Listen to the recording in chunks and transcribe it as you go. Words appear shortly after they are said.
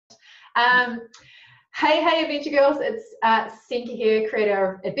Um, hey, Adventure Girls. It's Senka here,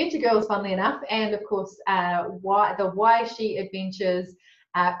 creator of Adventure Girls, funnily enough, and of course, Why She Adventures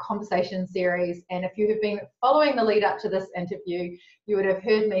conversation series. And if you have been following the lead up to this interview, you would have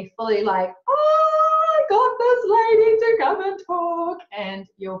heard me fully like, oh, I got this lady to come and talk. And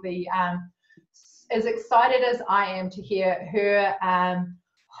you'll be as excited as I am to hear her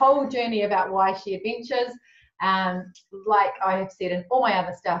whole journey about Why She Adventures. Like I have said in all my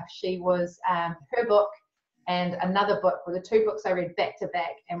other stuff, she was her book and another book were the two books I read back to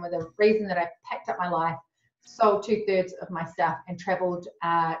back, and were the reason that I packed up my life, sold 2/3 of my stuff, and travelled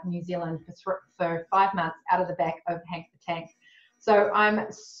New Zealand for 5 months out of the back of Hank the Tank. So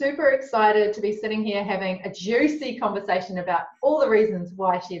I'm super excited to be sitting here having a juicy conversation about all the reasons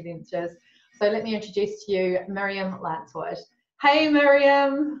why she adventures. So let me introduce to you Miriam Lancewood. Hey,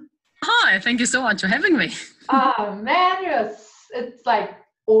 Miriam. Hi, thank you so much for having me. Oh man, it's like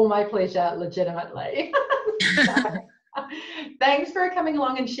all my pleasure, legitimately. Thanks for coming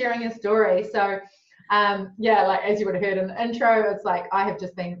along and sharing your story. So yeah, like as you would have heard in the intro, it's like I have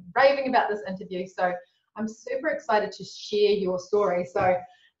just been raving about this interview. So I'm super excited to share your story. So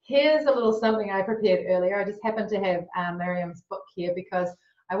here's a little something I prepared earlier. I just happened to have Miriam's book here because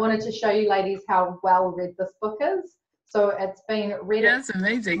I wanted to show you ladies how well read this book is. So it's been read. That's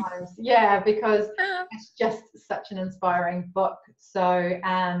amazing. Times. Yeah, because it's just such an inspiring book. So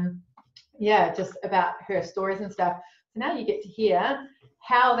yeah, just about her stories and stuff. So now you get to hear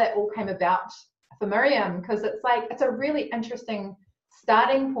how that all came about for Miriam, because it's like it's a really interesting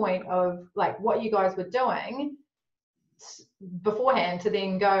starting point of like what you guys were doing beforehand to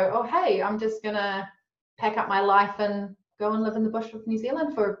then go, oh hey, I'm just gonna pack up my life and go and live in the bush of New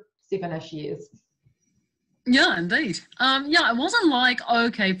Zealand for 7-ish years. Yeah, indeed. Yeah, it wasn't like,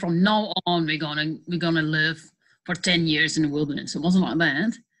 okay, from now on we're gonna live for 10 years in the wilderness. It wasn't like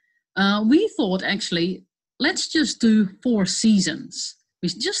that. We thought actually, let's just do 4 seasons. We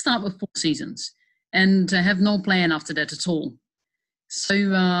should just start with 4 seasons and have no plan after that at all. So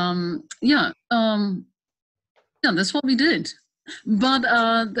yeah, that's what we did. But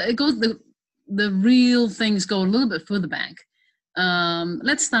the real things go a little bit further back.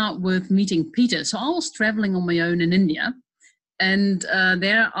 Let's start with meeting Peter. So I was traveling on my own in India, and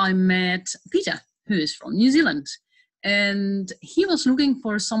there I met Peter, who is from New Zealand, and he was looking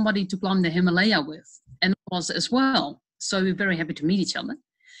for somebody to climb the Himalaya with, and I was as well. So we were very happy to meet each other,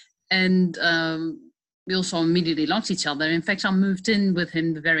 and we also immediately liked each other. In fact, I moved in with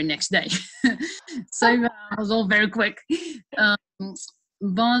him the very next day. So it was all very quick.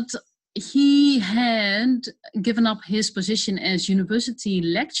 But he had given up his position as university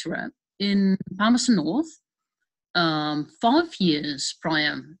lecturer in Palmerston North 5 years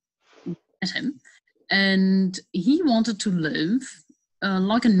prior at him, and he wanted to live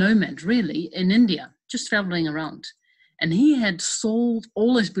like a nomad, really, in India, just traveling around. And he had sold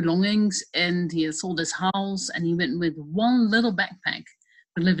all his belongings, and he had sold his house, and he went with one little backpack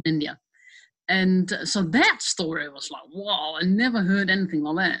to live in India. And so that story was like, wow, I never heard anything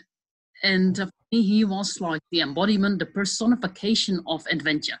like that. And for me, he was like the embodiment, the personification of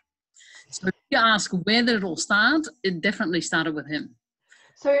adventure. So if you ask where did it all start, it definitely started with him.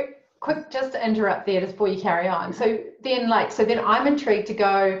 So quick, just to interrupt there just before you carry on. So then I'm intrigued to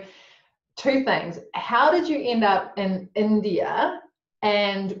go 2 things. How did you end up in India?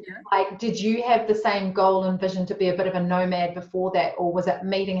 And like, did you have the same goal and vision to be a bit of a nomad before that? Or was it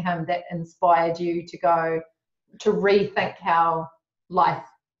meeting him that inspired you to go to rethink how life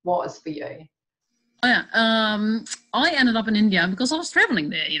was for you? Oh, yeah. I ended up in India because I was traveling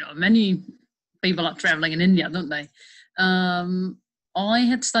there. You know, many people are traveling in India, don't they? I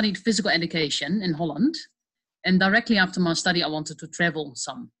had studied physical education in Holland, and directly after my study, I wanted to travel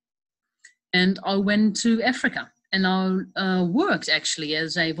some. And I went to Africa, and I worked actually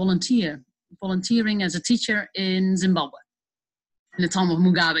as a volunteering as a teacher in Zimbabwe in the time of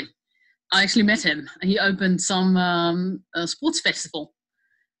Mugabe. I actually met him. He opened some sports festival.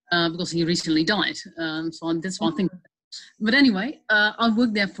 Because he recently died. So that's one thing. But anyway, I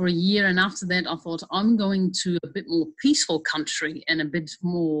worked there for a year, and after that I thought I'm going to a bit more peaceful country and a bit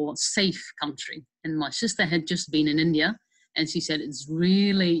more safe country. And my sister had just been in India, and she said it's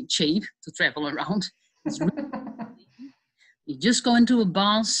really cheap to travel around. It's really you just go into a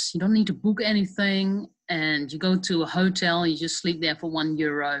bus, you don't need to book anything, and you go to a hotel, you just sleep there for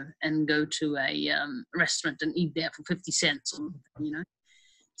 €1 and go to a restaurant and eat there for 50 cents, you know.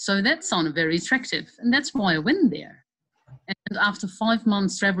 So that sounded very attractive, and that's why I went there. And after 5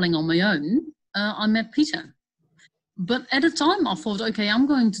 months traveling on my own, I met Peter. But at the time, I thought, okay, I'm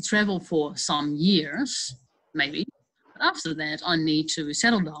going to travel for some years, maybe. But after that, I need to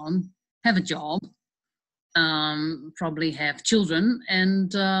settle down have a job, probably have children,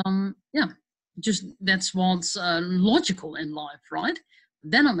 and just that's what's logical in life, right?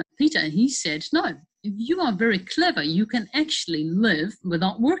 Then I met Peter, and he said, no, if you are very clever, you can actually live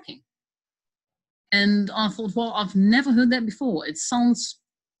without working. And I thought, well, I've never heard that before. It sounds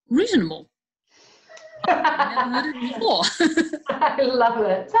reasonable. I've never heard it before. I love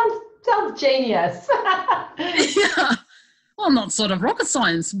it. Sounds genius. Yeah. Well, not sort of rocket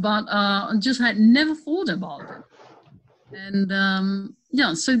science, but I just had never thought about it.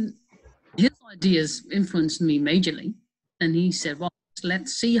 And so his ideas influenced me majorly. And he said, well,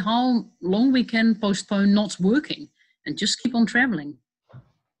 let's see how long we can postpone not working and just keep on traveling.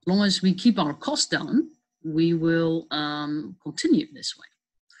 As long as we keep our costs down, we will continue this way.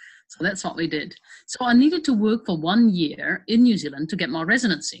 So that's what we did. So I needed to work for 1 year in New Zealand to get my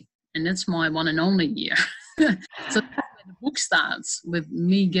residency. And that's my one and only year. So that's where the book starts, with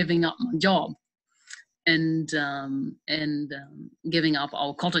me giving up my job and giving up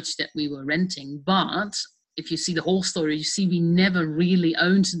our cottage that we were renting. But if you see the whole story, you see we never really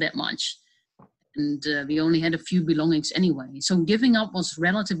owned that much. And we only had a few belongings anyway. So giving up was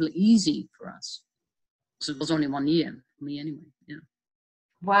relatively easy for us. So it was only 1 year for me anyway. Yeah.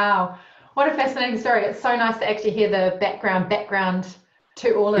 Wow. What a fascinating story. It's so nice to actually hear the background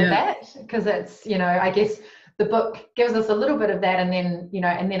to all of that, because it's, I guess the book gives us a little bit of that, and then,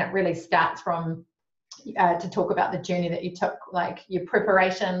 and then it really starts from to talk about the journey that you took, like your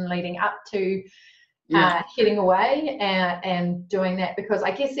preparation leading up to heading away and doing that, because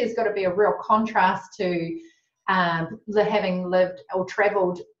I guess there's got to be a real contrast to having lived or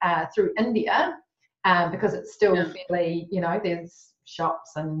travelled through India, because it's still fairly, there's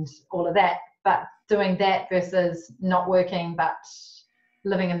shops and all of that, but doing that versus not working but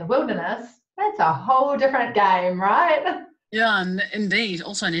living in the wilderness, that's a whole different game, right? Yeah, and indeed.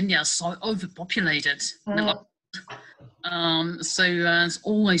 Also in India, so overpopulated. So it's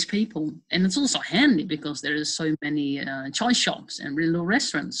always people, and it's also handy because there is so many chai shops and little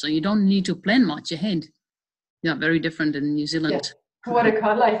restaurants, so you don't need to plan much ahead. Yeah, very different in New Zealand. Yeah. What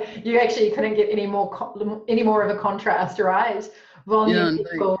a like you actually couldn't get any more of a contrast, right? Volume,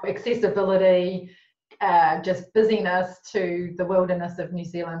 people, accessibility, just busyness, to the wilderness of New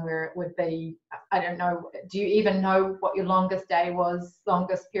Zealand, where it would be, I don't know, do you even know what your longest day was,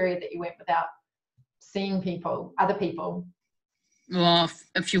 longest period that you went without seeing people, other people? Well,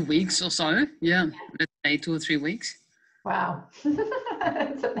 a few weeks or so, let's say 2 or 3 weeks. Wow.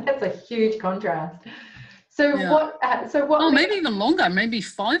 That's a huge contrast. So what? Oh, maybe even longer. Maybe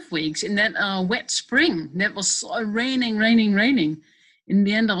 5 weeks in that wet spring. That was so raining. In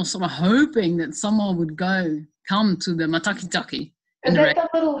the end, I was sort of hoping that someone would come to the Matakitaki. Is that the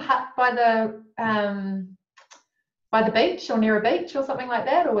little hut by the beach, or near a beach or something like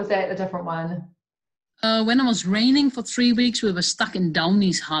that, or was that a different one? When it was raining for 3 weeks, we were stuck in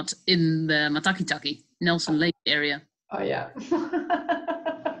Downey's hut in the Matakitaki, Nelson Lake area. Oh yeah.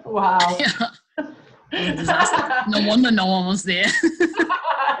 Wow. Yeah. Disaster. No wonder no one was there.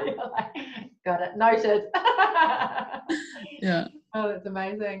 Got it. Noted. Yeah. Oh, that's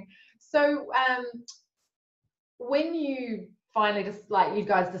amazing. So when you finally you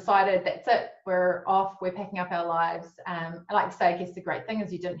guys decided that's it, we're off, we're packing up our lives. I like to say, I guess the great thing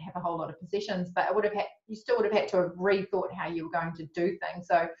is you didn't have a whole lot of possessions, but you still would have had to have rethought how you were going to do things.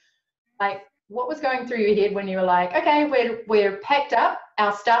 So like, what was going through your head when you were like, okay, we're packed up,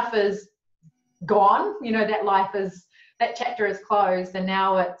 our stuff is gone, that chapter is closed, and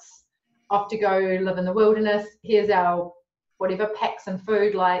now it's off to go live in the wilderness. Here's our whatever packs and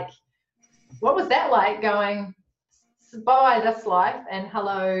food. Like, what was that like, going by this life and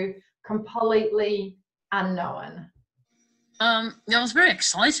hello, completely unknown? It was very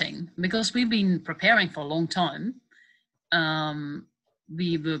exciting because we've been preparing for a long time.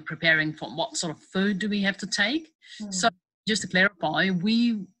 We were preparing for what sort of food do we have to take. So just to clarify,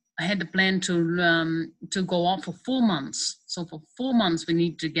 we had the plan to go off for 4 months. So for 4 months, we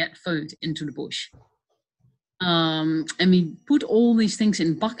need to get food into the bush. And we put all these things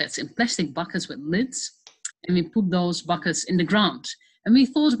in buckets, in plastic buckets with lids, and we put those buckets in the ground. And we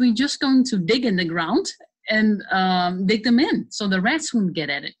thought we're just going to dig in the ground and dig them in so the rats wouldn't get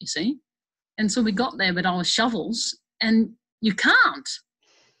at it, you see. And so we got there with our shovels, and you can't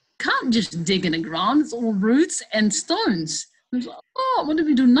just dig in the ground. It's all roots and stones. I was like, oh, what do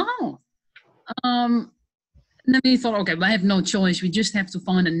we do now? And then we thought, okay, we have no choice. We just have to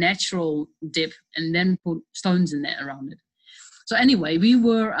find a natural dip and then put stones in there around it. So anyway, we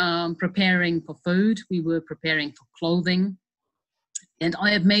were preparing for food. We were preparing for clothing. And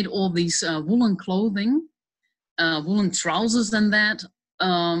I had made all these woolen clothing, woolen trousers and that,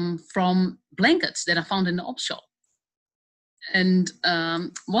 from blankets that I found in the op shop. And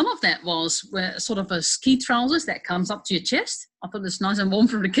one of that was sort of a ski trousers that comes up to your chest. I thought it's nice and warm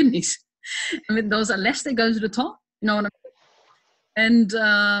for the kidneys. And with those elastic goes to the top, you know what I mean? And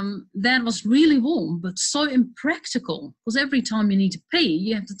that was really warm, but so impractical. Because every time you need to pee,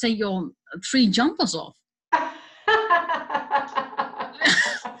 you have to take your 3 jumpers off.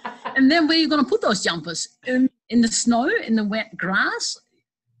 And then where are you going to put those jumpers? In the snow, in the wet grass?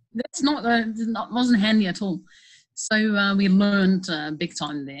 That's wasn't handy at all. So we learned big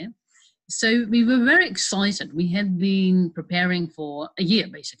time there. So we were very excited. We had been preparing for a year,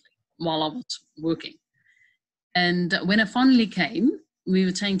 basically, while I was working. And when it finally came, we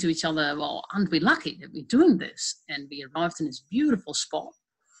were saying to each other, well, aren't we lucky that we're doing this? And we arrived in this beautiful spot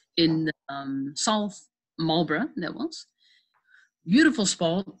in South Marlborough, that was. Beautiful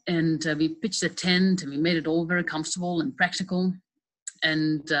spot. And we pitched a tent and we made it all very comfortable and practical.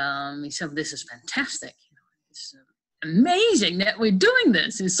 And we said, this is fantastic. It's amazing that we're doing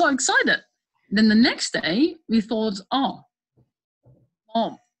this. We're so excited. Then the next day, we thought, oh,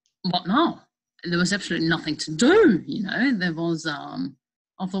 what now? There was absolutely nothing to do, you know. There was, I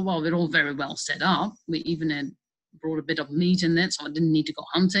thought, well, we're all very well set up. We even had brought a bit of meat in that, so I didn't need to go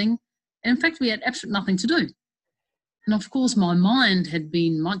hunting. And in fact, we had absolutely nothing to do. And of course, my mind had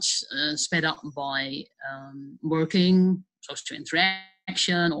been much sped up by working, social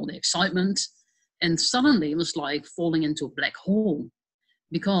interaction, all the excitement. And suddenly it was like falling into a black hole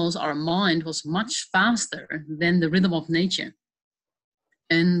because our mind was much faster than the rhythm of nature.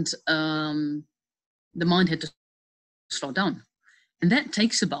 And the mind had to slow down. And that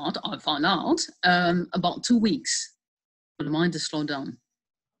takes about, I found out, about 2 weeks for the mind to slow down.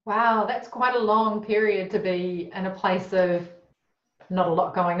 Wow, that's quite a long period to be in a place of not a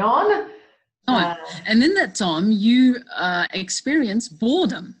lot going on. And in that time, you experience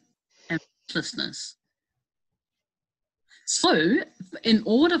boredom and restlessness. So in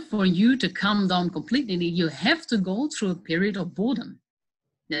order for you to calm down completely, you have to go through a period of boredom.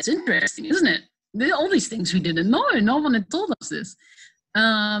 That's interesting, isn't it? There are all these things we didn't know. No one had told us this.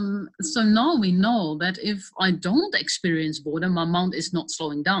 So now we know that if I don't experience boredom, my mind is not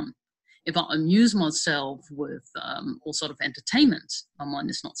slowing down. If I amuse myself with all sort of entertainment, my mind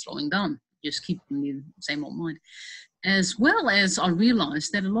is not slowing down. Just keep the same old mind. As well as I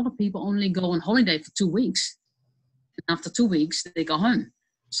realized that a lot of people only go on holiday for 2 weeks. And after 2 weeks, they go home.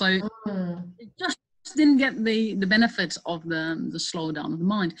 So it just didn't get the benefit of the slowdown of the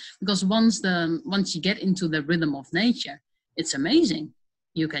mind. Because once you get into the rhythm of nature, it's amazing.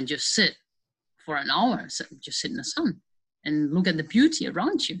 You can just sit for an hour, just sit in the sun and look at the beauty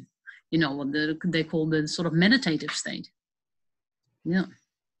around you. You know, what they call the sort of meditative state. Yeah.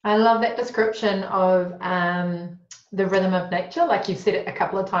 I love that description of the rhythm of nature. Like you've said it a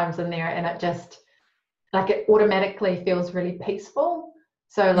couple of times in there, and it just, like, it automatically feels really peaceful.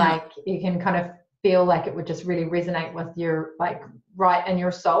 So like you can kind of feel like it would just really resonate with your, like, right in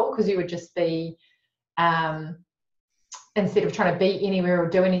your soul, because you would just be, instead of trying to be anywhere or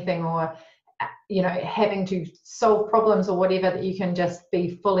do anything, or, you know, having to solve problems or whatever, that you can just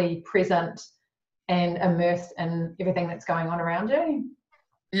be fully present and immersed in everything that's going on around you.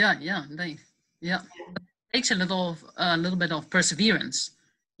 Yeah. It takes a little bit of perseverance.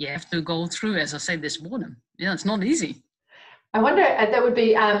 You have to go through, as I say, this boredom. Yeah, it's not easy. I wonder, that would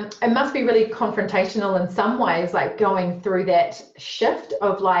be, it must be really confrontational in some ways, like going through that shift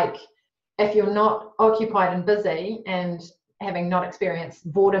of, like, if you're not occupied and busy and having not experienced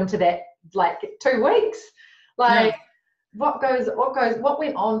boredom to that, like, 2 weeks, like, what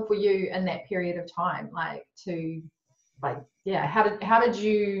went on for you in that period of time, like, to, like, how did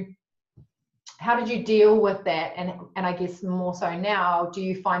you deal with that? And I guess more so now, do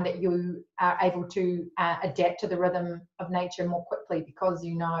you find that you are able to adapt to the rhythm of nature more quickly because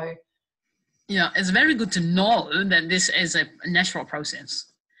you know? Yeah, it's very good to know that this is a natural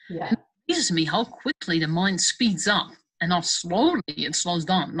process. Yeah. And it amazes me how quickly the mind speeds up and how slowly it slows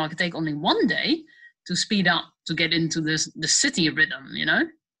down. Like, it takes only 1 day to speed up, to get into the city rhythm, you know?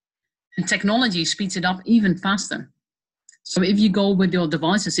 And technology speeds it up even faster. So if you go with your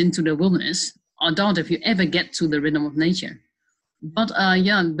devices into the wilderness, I doubt if you ever get to the rhythm of nature. But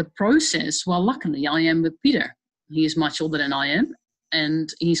the process, well, luckily I am with Peter. He is much older than I am,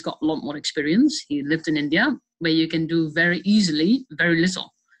 and he's got a lot more experience. He lived in India, where you can do very easily very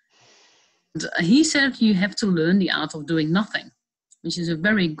little. And he said you have to learn the art of doing nothing, which is a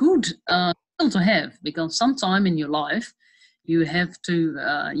very good skill to have, because sometime in your life you have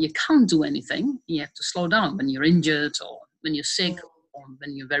to, you can't do anything. You have to slow down when you're injured, or when you're sick, or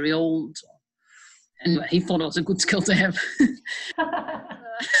when you're very old. Anyway, he thought it was a good skill to have.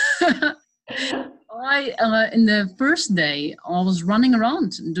 In the first day, I was running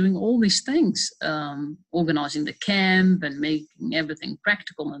around and doing all these things, organizing the camp and making everything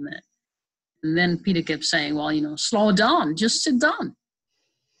practical and that. And then Peter kept saying, well, slow down, just sit down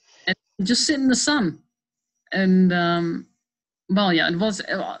and just sit in the sun. And,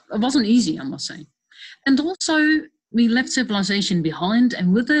 it wasn't easy, I must say. And also, we left civilization behind,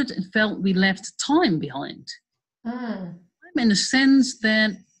 and with it, it felt we left time behind. In the sense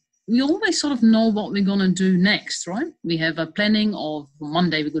that we always sort of know what we're going to do next, right? We have a planning of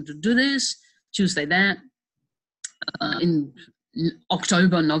Monday we're going to do this, Tuesday that, in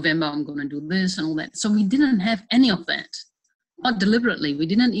October, November I'm going to do this and all that. So we didn't have any of that. Not deliberately, we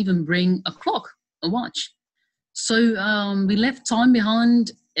didn't even bring a clock, a watch. So we left time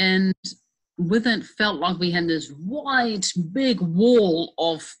behind, and with it felt like we had this wide, big wall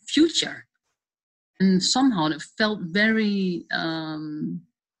of future. And somehow it felt very, a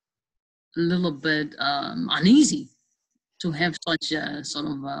little bit uneasy to have such a sort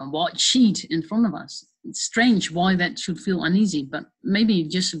of white sheet in front of us. It's strange why that should feel uneasy, but maybe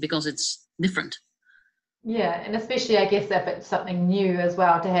just because it's different. Yeah, and especially I guess if it's something new as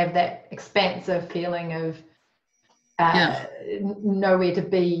well, to have that expansive feeling of nowhere to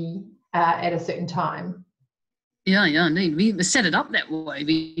be at a certain time. Yeah, indeed. We set it up that way.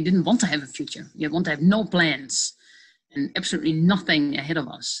 We didn't want to have a future. We want to have no plans and absolutely nothing ahead of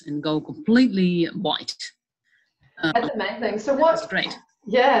us and go completely white. That's amazing. So that's great.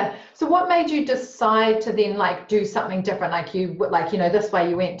 Yeah. So what made you decide to then do something different? This way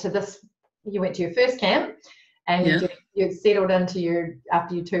you went to your first camp and you settled into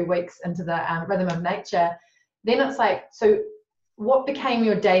after your 2 weeks into the rhythm of nature. Then it's so what became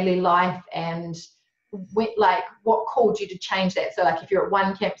your daily life, and what called you to change that? So if you're at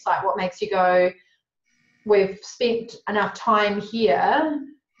one campsite, what makes you go, we've spent enough time here,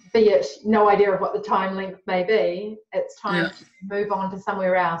 be it no idea of what the time length may be, it's time to move on to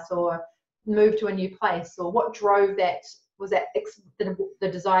somewhere else or move to a new place? Or what drove that? Was that the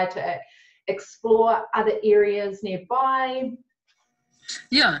desire to explore other areas nearby?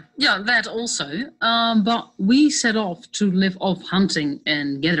 Yeah, that also. But we set off to live off hunting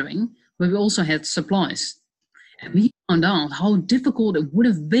and gathering, where we also had supplies. And we found out how difficult it would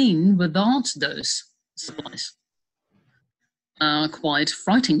have been without those supplies. Quite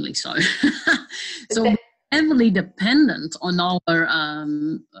frighteningly so. So we're heavily dependent on our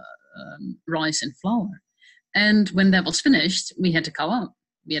rice and flour. And when that was finished, we had to go out.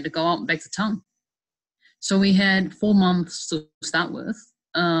 We had to go out back to town. So we had 4 months to start with.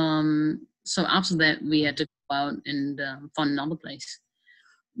 So after that, we had to go out and find another place.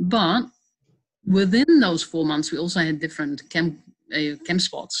 But within those 4 months, we also had different camp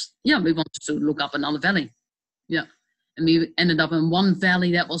spots. Yeah, we wanted to look up another valley. Yeah. And we ended up in one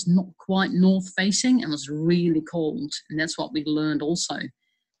valley that was not quite north-facing and was really cold. And that's what we learned also,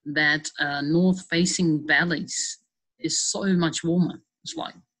 that north-facing valleys is so much warmer. It's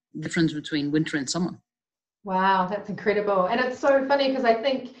like the difference between winter and summer. Wow, that's incredible. And it's so funny because I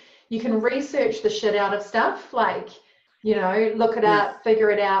think you can research the shit out of stuff, look it up,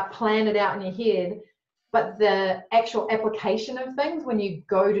 figure it out, plan it out in your head. But the actual application of things, when you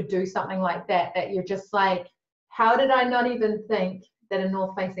go to do something like that you're just how did I not even think that a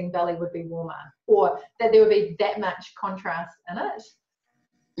north-facing valley would be warmer, or that there would be that much contrast in it?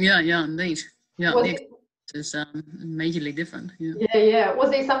 Yeah, indeed. Yeah, it's majorly different. Yeah. Was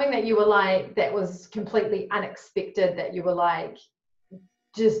there something that you were that was completely unexpected, that you were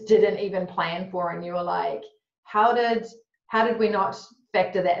just didn't even plan for, and you were how did we not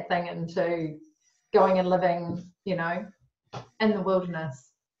factor that thing into going and living, in the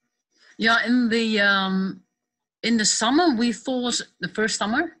wilderness? Yeah, in the summer, we thought, the first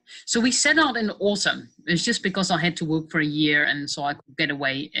summer, so we set out in autumn. It's just because I had to work for a year, and so I could get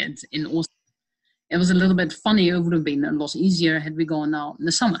away in autumn. It was a little bit funny. It would have been a lot easier had we gone out in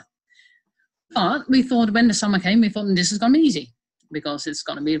the summer. But we thought when the summer came, we thought this is going to be easy because it's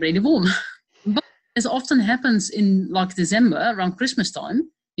going to be really warm. But as often happens in December, around Christmas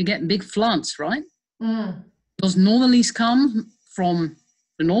time, you get big floods, right? Those northerlies come from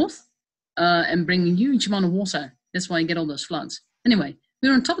the north and bring a huge amount of water. That's why you get all those floods. Anyway, we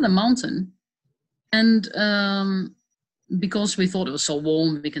were on top of the mountain, and because we thought it was so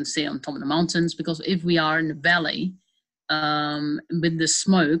warm, we can stay on top of the mountains, because if we are in the valley, with the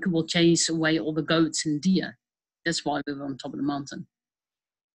smoke, we'll chase away all the goats and deer. That's why we were on top of the mountain.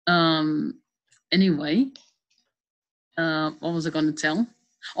 Anyway, what was I going to tell?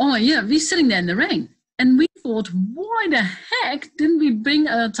 Oh, yeah, we're sitting there in the rain. And we thought, why the heck didn't we bring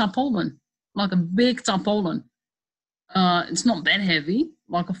a tarpaulin? like a big tarpaulin. It's not that heavy,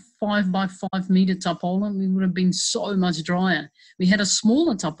 like a 5 by 5 meter tarpaulin. We would have been so much drier. We had a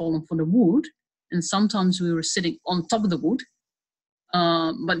smaller tarpaulin for the wood, and sometimes we were sitting on top of the wood.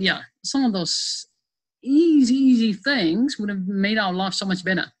 But yeah, some of those easy things would have made our life so much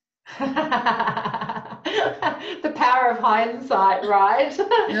better. The power of hindsight, right?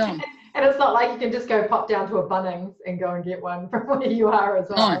 Yeah. And it's not like you can just go pop down to a Bunnings and go and get one from where you are as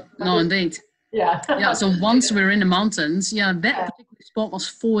well. No, indeed. Yeah. Yeah, so once we were in the mountains, that particular spot was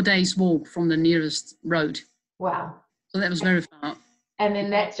 4 days walk from the nearest road. Wow. So that was very far. And then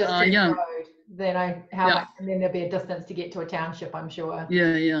that's just the yeah. road. Then much, and then there'll be a distance to get to a township, I'm sure.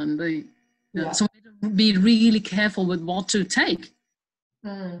 Yeah, indeed. Yeah. So we had to be really careful with what to take.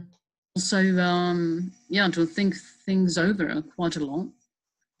 Also, to think things over quite a lot.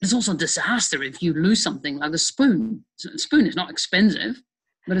 It's also a disaster if you lose something like a spoon. A spoon is not expensive,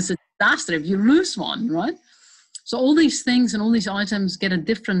 but it's a disaster if you lose one, right? So all these things and all these items get a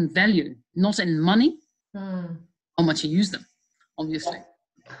different value, not in money, how much you use them, obviously.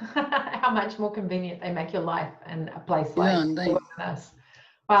 How much more convenient they make your life in a place like this.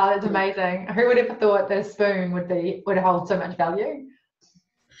 Wow, that's amazing. Who would have thought the spoon would hold so much value?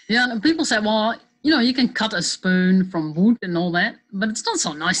 Yeah, and people say, well, you can cut a spoon from wood and all that, but it's not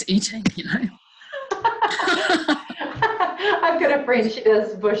so nice eating, I've got a friend, she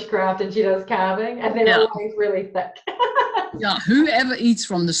does bushcraft and she does carving, and they're always really thick. Whoever eats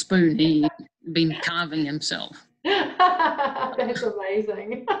from the spoon, he's been carving himself. That's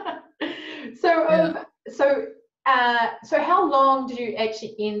amazing. So how long did you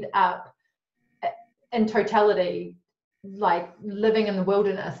actually end up in totality, like living in the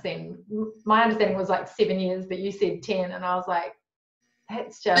wilderness then? My understanding was like 7 years, but you said 10, and I was like,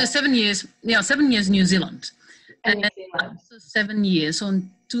 that's just... 7 years. Yeah, 7 years in New Zealand. New Zealand. After 7 years, so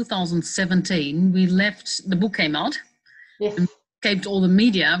in 2017, we left, the book came out. Yes. And escaped all the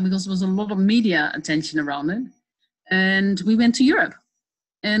media because there was a lot of media attention around it. And we went to Europe.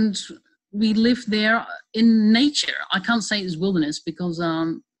 And we lived there in nature. I can't say it's wilderness because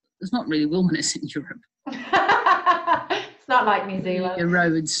there's not really wilderness in Europe. It's not like New Zealand.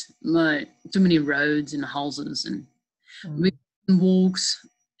 Roads, no, too many roads and houses, and we walks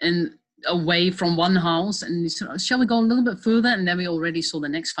and away from one house, and we said, shall we go a little bit further? And then we already saw the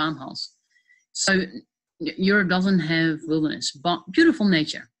next farmhouse. So Europe doesn't have wilderness, but beautiful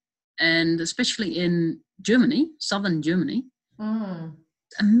nature, and especially in Germany, southern Germany.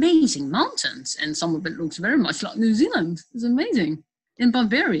 Amazing mountains, and some of it looks very much like New Zealand. It's amazing. In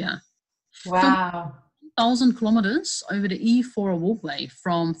Bavaria. Wow. 1,000 kilometers over the E4 walkway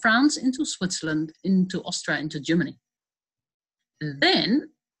from France into Switzerland, into Austria, into Germany. And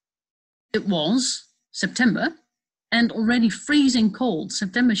then it was September and already freezing cold.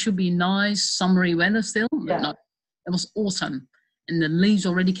 September should be nice, summery weather still, but no, it was autumn. And the leaves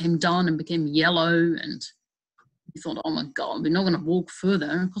already came down and became yellow, and we thought, oh my God, we're not going to walk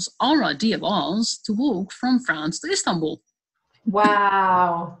further, because our idea was to walk from France to Istanbul.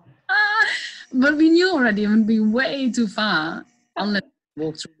 Wow. But we knew already it would be way too far unless we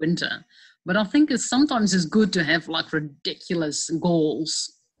walk through winter. But I think sometimes it's good to have like ridiculous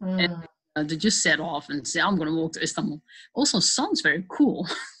goals and to just set off and say, I'm going to walk to Istanbul. Also sounds very cool.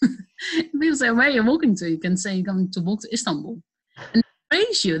 People say, where are you walking to? You can say you're going to walk to Istanbul. And they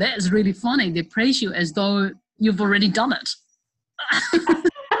praise you. That is really funny. They praise you as though you've already done it.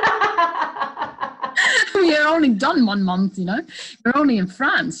 We are only done 1 month, We're only in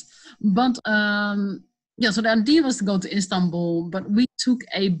France. But, so the idea was to go to Istanbul, but we took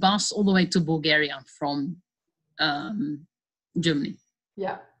a bus all the way to Bulgaria from Germany.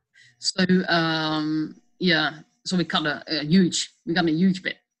 Yeah. So, so we got a huge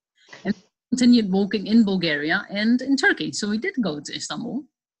bit. And continued walking in Bulgaria and in Turkey. So we did go to Istanbul.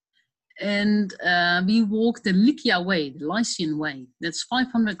 And we walked the Likya Way, the Lycian Way. That's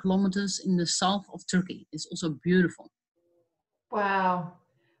 500 kilometers in the south of Turkey. It's also beautiful. Wow.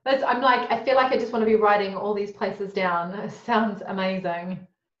 I feel like I just want to be writing all these places down. It sounds amazing.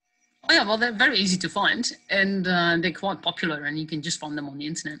 Oh yeah, well, they're very easy to find, and they're quite popular, and you can just find them on the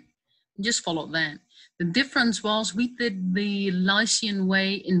internet. Just follow that. The difference was we did the Lycian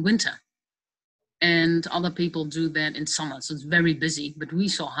Way in winter, and other people do that in summer, so it's very busy, but we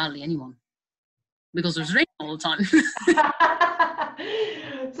saw hardly anyone because it was raining all the time.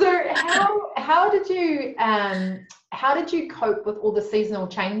 So how did you cope with all the seasonal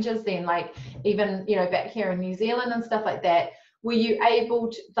changes then? Like even, back here in New Zealand and stuff like that, were you able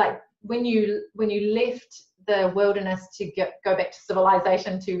to, like when you left the wilderness to go back to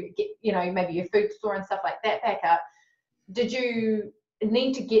civilization to get, maybe your food store and stuff like that back up, did you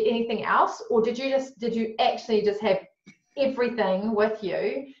need to get anything else, or did you actually just have everything with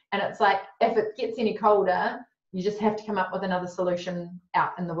you, and it's like if it gets any colder, you just have to come up with another solution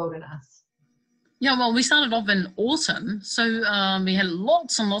out in the wilderness? Yeah, well, we started off in autumn, so we had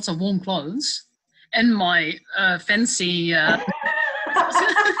lots and lots of warm clothes, and my fancy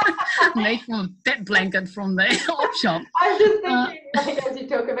made from a bed blanket from the op shop. I'm just thinking, like, as you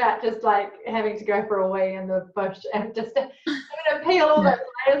talk about just like having to go for a wee in the bush and just having to peel all those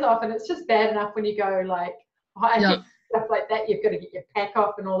layers off, and it's just bad enough when you go like hiking, stuff like that, you've got to get your pack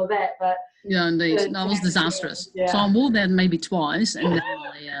off and all of that, but yeah, indeed, that was disastrous. So I wore that maybe twice, and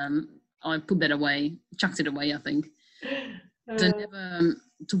then I put that away, chucked it away, I think. I never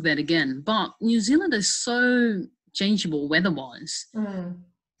took that again. But New Zealand is so changeable weather-wise.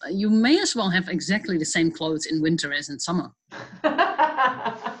 You may as well have exactly the same clothes in winter as in summer.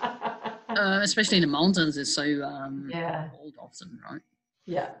 Especially in the mountains, it's so cold often, right?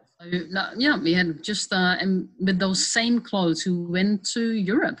 Yeah. So, we had just, and with those same clothes, who went to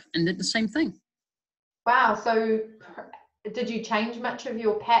Europe and did the same thing. Wow. So did you change much of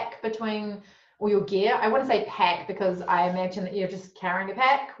your pack between, or your gear? I want to say pack because I imagine that you're just carrying a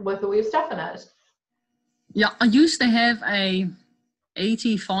pack with all your stuff in it. Yeah, I used to have a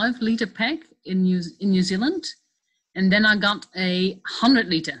 85-litre pack in New Zealand, and then I got a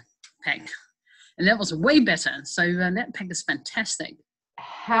 100-litre pack, and that was way better. So that pack is fantastic.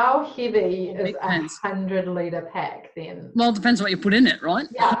 How heavy is a 100-litre pack then? Well, it depends what you put in it, right?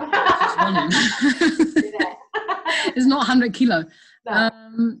 Yeah. It's not 100 kilo.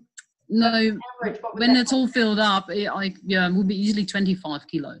 No, average, when it's all filled up, it will be easily 25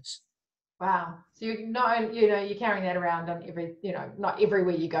 kilos. Wow. So you're carrying that around on not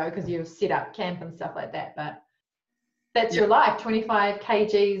everywhere you go because you've set up camp and stuff like that, but that's your life, 25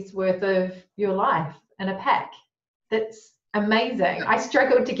 kgs worth of your life in a pack. That's amazing. Yeah. I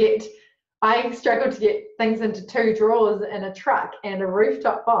struggled to get things into 2 drawers in a truck and a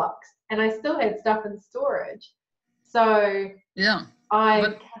rooftop box, and I still had stuff in storage. So yeah,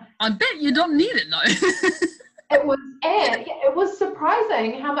 but I bet you don't need it though. It was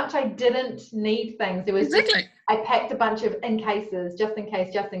surprising how much I didn't need things. It was exactly. I packed a bunch of in cases, just in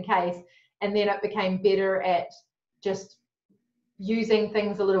case, and then it became better at just using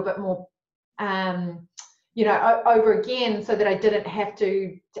things a little bit more, over again, so that I didn't have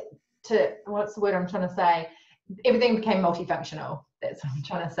to what's the word I'm trying to say? Everything became multifunctional. That's what I'm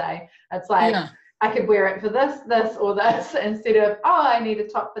trying to say. It's like I could wear it for this, or this, instead of, I need a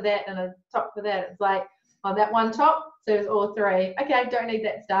top for that and a top for that. It's like, that one top serves all 3. Okay, I don't need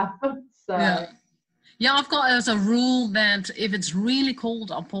that stuff. So yeah, I've got as a rule that if it's really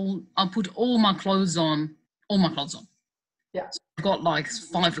cold, I'll put all my clothes on. Yeah. So I've got like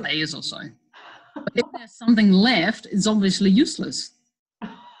 5 layers or so. But if there's something left, it's obviously useless.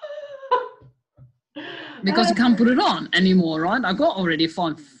 Because you can't put it on anymore, right? I've got already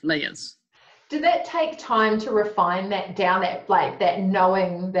 5 layers. Did that take time to refine that down, that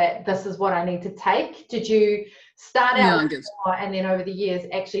knowing that this is what I need to take? Did you start out with more, and then over the years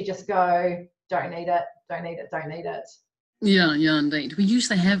actually just go, don't need it, don't need it, don't need it? Yeah, indeed. We used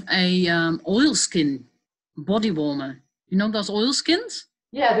to have a oilskin body warmer. You know those oilskins?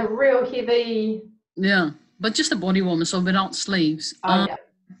 Yeah, the real heavy. Yeah, but just a body warmer, so without sleeves. Yeah.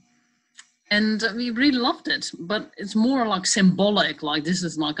 And we really loved it, but it's more like symbolic, like this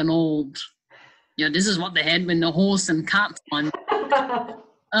is like an old, this is what they had when the horse and cart time.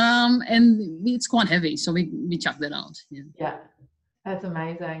 And it's quite heavy, so we chucked that out. Yeah, that's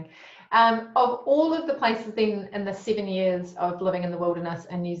amazing. Of all of the places then in the 7 years of living in the wilderness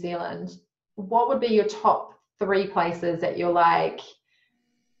in New Zealand, what would be your top 3 places that you're like,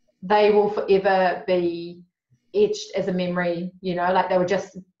 they will forever be etched as a memory, like they were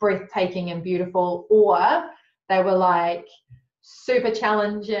just breathtaking and beautiful, or they were like super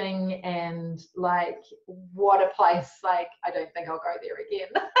challenging and like, what a place, like I don't think I'll go there again.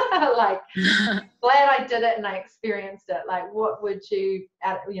 Like, glad I did it and I experienced it. Like, what would you,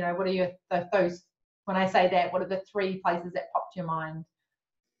 what are those, when I say that, what are the 3 places that popped to your mind?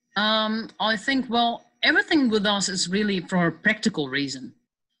 I think, everything with us is really for a practical reason.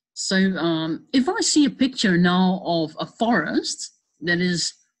 So if I see a picture now of a forest that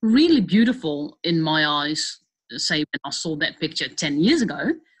is really beautiful in my eyes, say when I saw that picture 10 years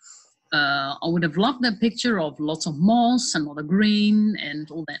ago, I would have loved that picture of lots of moss and a lot of green and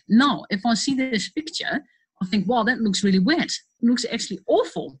all that. Now, if I see this picture, I think, wow, that looks really wet. It looks actually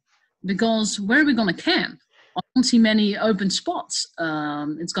awful, because where are we going to camp? I don't see many open spots.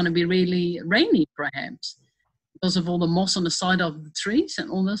 It's going to be really rainy, perhaps. because of all the moss on the side of the trees and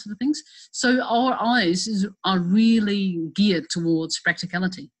all those sort of things. So our eyes are really geared towards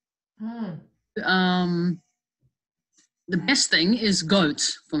practicality. The best thing is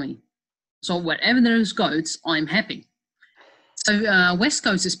goats for me. So wherever there is goats, I'm happy. So West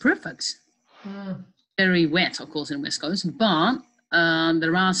Coast is perfect. Very wet, of course, in West Coast, but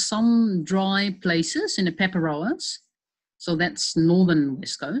there are some dry places in the Pepperoas. So that's northern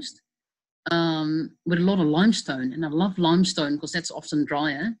West Coast, with a lot of limestone. And I love limestone because that's often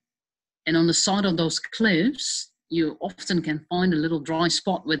drier. And on the side of those cliffs, you often can find a little dry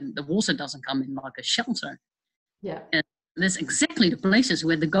spot where the water doesn't come in, like a shelter. Yeah. And that's exactly the places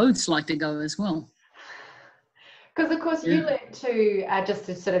where the goats like to go as well. Because, of course, you learned to, just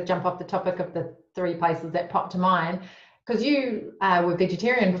to sort of jump off the topic of the 3 places that popped to mind, because you were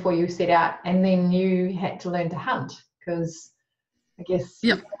vegetarian before you set out, and then you had to learn to hunt, because I guess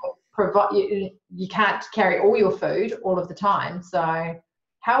you can't carry all your food all of the time. So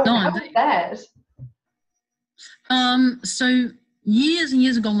how was that? So years and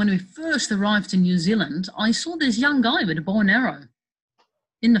years ago, when we first arrived in New Zealand, I saw this young guy with a bow and arrow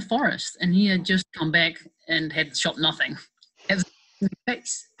in the forest, and he had just come back and had shot nothing, as in the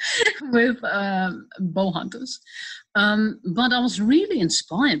case with bow hunters. But I was really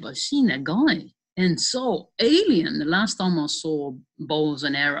inspired by seeing that guy, and so alien. The last time I saw bows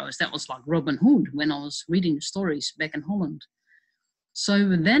and arrows, that was like Robin Hood when I was reading the stories back in Holland.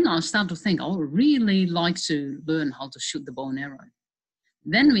 So then I started to think, I would really like to learn how to shoot the bow and arrow.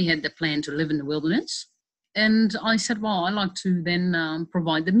 Then we had the plan to live in the wilderness. And I said, well, I like to then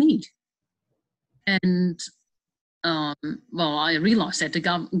provide the meat. And, well, I realized that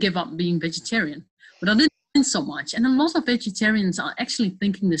to give up being vegetarian. But I didn't think so much. And a lot of vegetarians are actually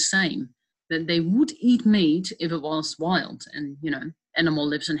thinking the same, that they would eat meat if it was wild. And, you know, animal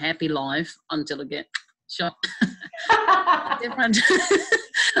lives a happy life until it gets shot. Different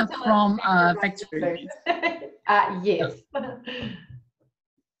from factory. Yes.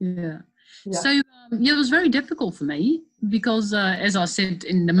 Yeah. So it was very difficult for me because, as I said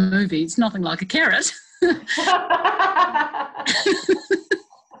in the movie, it's nothing like a carrot.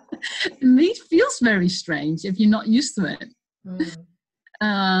 Meat feels very strange if you're not used to it.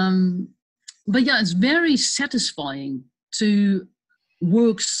 But yeah, it's very satisfying to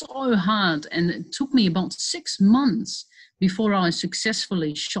work so hard, and it took me about 6 months before I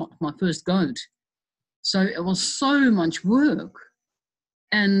successfully shot my first goat. So it was so much work.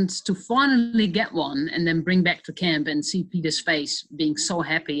 And to finally get one and then bring back to camp and see Peter's face being so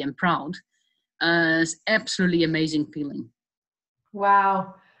happy and proud is absolutely amazing feeling.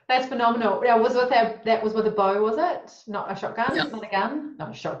 Wow, that's phenomenal. Yeah, that was with a bow, was it? Not a shotgun, not a gun,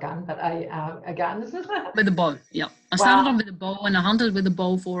 not a shotgun, but a gun. With a bow, yeah. I started off with a bow and I hunted with a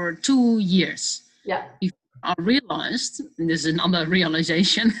bow for 2 years. Yeah. I realized, and this is another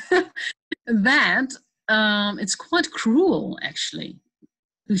realization, that it's quite cruel actually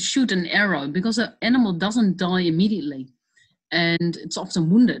to shoot an arrow because an animal doesn't die immediately and it's often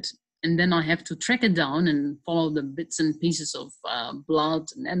wounded. And then I have to track it down and follow the bits and pieces of blood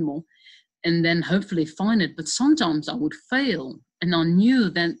and animal and then hopefully find it. But sometimes I would fail and I knew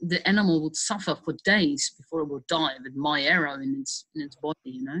that the animal would suffer for days before it would die with my arrow in its body,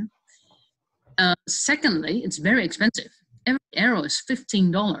 you know. Secondly, it's very expensive. Every arrow is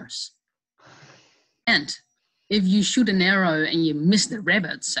 $15. And if you shoot an arrow and you miss the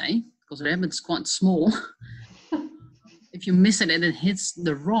rabbit, say, because the rabbit's quite small, if you miss it and it hits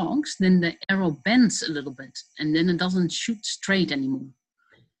the rocks, then the arrow bends a little bit and then it doesn't shoot straight anymore.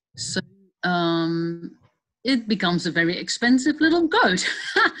 So it becomes a very expensive little goat.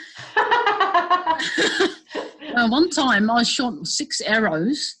 One time I shot 6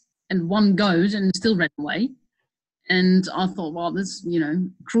 arrows and 1 goat and still ran away. And I thought, well, this, you know,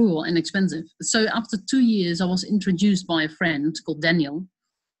 cruel and expensive. So after 2 years, I was introduced by a friend called Daniel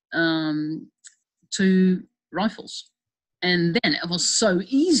to rifles. And then it was so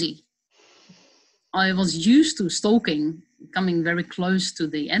easy. I was used to stalking, coming very close to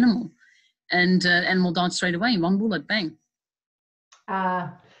the animal. And animal died straight away, 1 bullet, bang.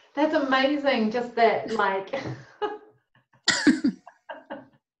 That's amazing. Just that, like...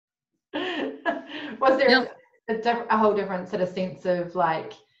 Was there a whole different sort of sense of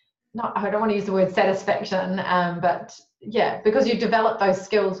like, I don't want to use the word satisfaction, but yeah, because you develop those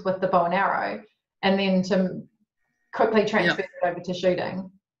skills with the bow and arrow and then to quickly transfer it over to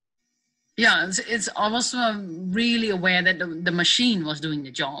shooting. Yeah, I was really aware that the machine was doing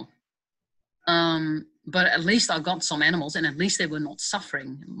the job. But at least I got some animals and at least they were not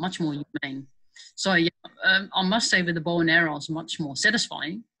suffering, much more humane. So yeah, I must say with the bow and arrow is much more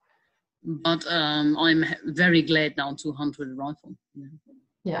satisfying. But I'm very glad now to hunt with a rifle. Yeah.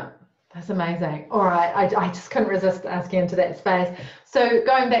 Yeah, that's amazing. All right, I just couldn't resist asking into that space. So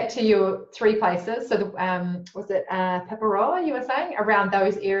going back to your 3 places, so the was it Paparoa you were saying, around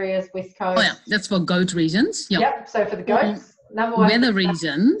those areas, West Coast? Oh yeah, that's for goat reasons. Yeah. Yep. So for the goats, number one. Weather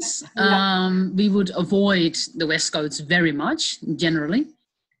reasons, we would avoid the West Coast very much generally,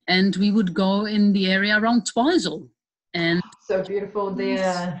 and we would go in the area around Twizel. And so beautiful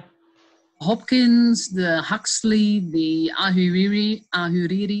there. Hopkins, the Huxley, the Ahuriri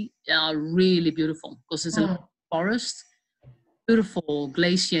are really beautiful because it's a forest, beautiful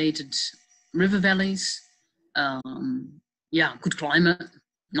glaciated river valleys. Good climate,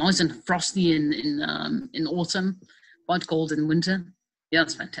 nice and frosty in autumn, quite cold in winter. Yeah,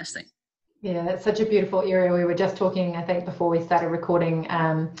 it's fantastic. Yeah, it's such a beautiful area. We were just talking, I think, before we started recording,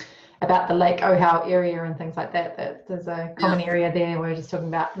 about the Lake Ohau area and things like that. That there's a common area there. We were just talking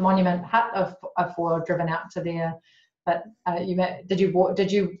about Monument Hut of 4 driven out to there. But did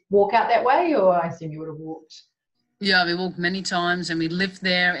you walk out that way, or I assume you would have walked? Yeah, we walked many times, and we lived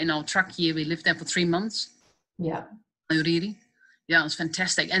there in our truck year. We lived there for 3 months. Yeah. Really? Yeah, it was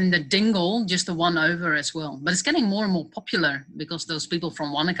fantastic. And the Dingle, just the one over as well. But it's getting more and more popular because those people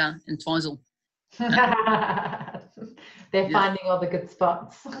from Wanaka and Twizel. They're finding all the good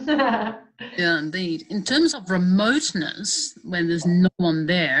spots. Yeah, indeed. In terms of remoteness, when there's no one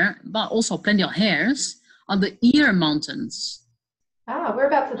there, but also plenty of hares, are the Ear Mountains. Oh,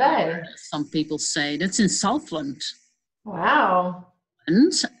 whereabouts are they? Some people say that's in Southland. Wow.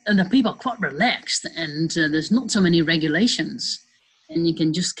 And the people are quite relaxed, and there's not so many regulations, and you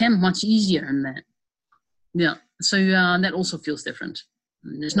can just camp much easier in that. Yeah, so that also feels different.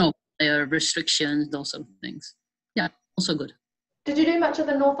 There's no restrictions, those sort of things. Yeah, also good. Did you do much of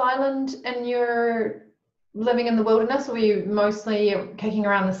the North Island in your living in the wilderness, or were you mostly kicking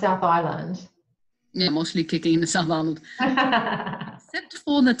around the South Island? Yeah, mostly kicking in the South Island. Except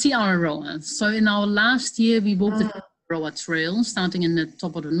for the Tiararoa. So in our last year, we walked the Tiararoa Trail, starting in the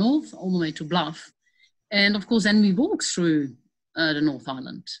top of the north, all the way to Bluff. And of course, then we walked through the North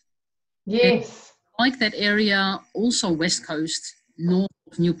Island. Yes. And like that area, also West Coast, north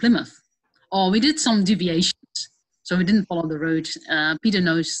of New Plymouth. We did some deviations. So we didn't follow the road. Peter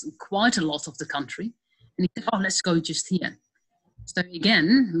knows quite a lot of the country. And he said, let's go just here. So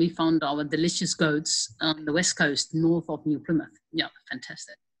again, we found our delicious goats on the West Coast, north of New Plymouth. Yeah,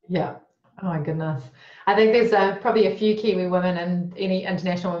 fantastic. Yeah. Oh my goodness. I think there's probably a few Kiwi women and any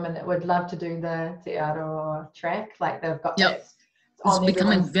international women that would love to do the Te Aroa track. Like they've got that. It's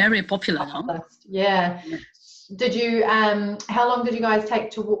becoming very popular now. Yeah. Did you, how long did you guys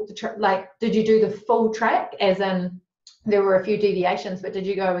take to walk the track? Like, did you do the full track, as in there were a few deviations, but did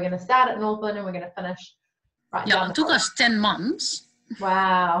you go, we're going to start at Northland and we're going to finish right down? Yeah, it took us 10 months.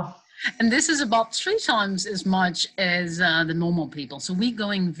 Wow. And this is about 3 times as much as the normal people. So we're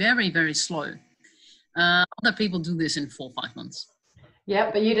going very, very slow. Other people do this in 4 or 5 months.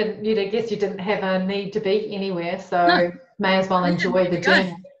 Yeah, but you didn't have a need to be anywhere, so may as well enjoy the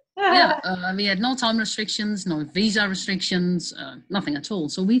journey. We had no time restrictions, no visa restrictions, nothing at all.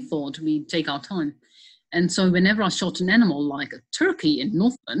 So we thought we'd take our time. And so whenever I shot an animal like a turkey in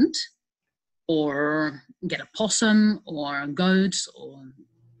Northland, or get a possum or a goat or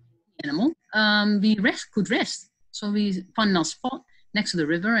animal, we could rest. So we find our spot next to the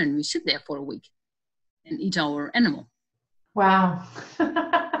river and we sit there for a week and eat our animal. Wow.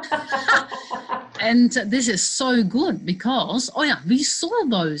 And this is so good because, we saw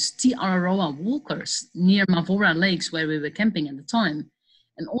those Te Araroa walkers near Mavora Lakes where we were camping at the time.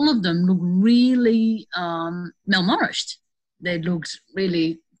 And all of them looked really malnourished. They looked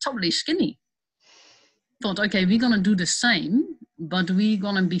really totally skinny. Thought, okay, we're going to do the same, but we're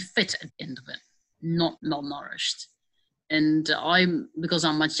going to be fit at the end of it, not malnourished. And because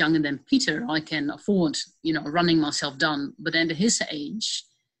I'm much younger than Peter, I can afford, running myself down. But at his age,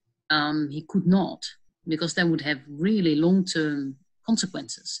 he could not, because that would have really long-term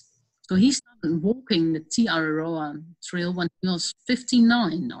consequences. So he started walking the Te Araroa Trail when he was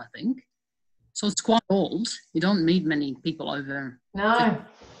 59, I think. So it's quite old. You don't meet many people over. No.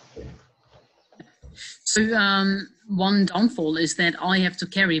 So one downfall is that I have to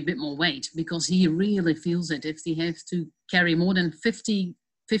carry a bit more weight because he really feels it if he has to carry more than 15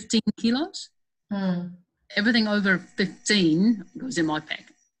 kilos. Everything over 15 goes in my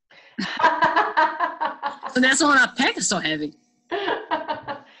pack. So that's why our pack is so heavy.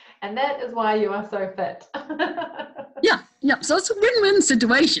 And that is why you are so fit. Yeah. So it's a win-win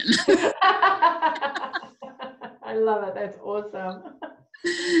situation. I love it. That's awesome.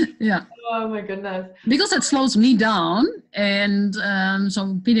 Yeah. Oh my goodness. Because it slows me down And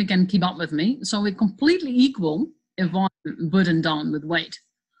so Peter can keep up with me. So we're completely equal if I'm burdened down with weight.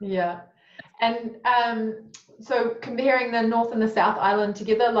 Yeah. And so comparing the North and the South Island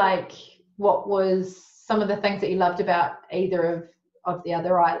together, like what was some of the things that you loved about either of the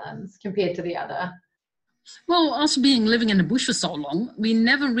other islands compared to the other? Well, us living in the bush for so long, we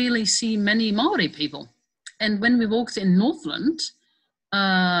never really see many Maori people. And when we walked in Northland,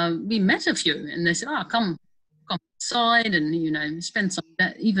 we met a few, and they said, come inside and, spend some,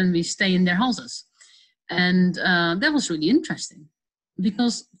 even we stay in their houses. And that was really interesting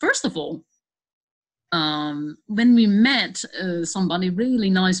because, first of all, when we met somebody,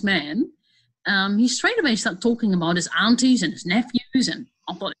 really nice man, he straight away started talking about his aunties and his nephews, and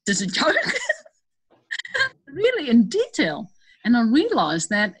I thought, is this a joke? Really in detail. And I realized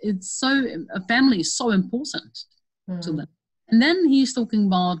that a family is so important to them. And then he's talking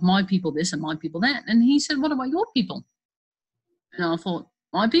about my people this and my people that. And he said, what about your people? And I thought,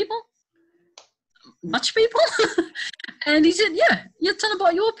 my people? Dutch people? And he said, yeah, tell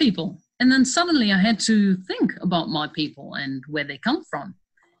about your people. And then suddenly I had to think about my people and where they come from.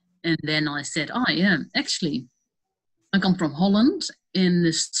 And then I said, actually, I come from Holland, and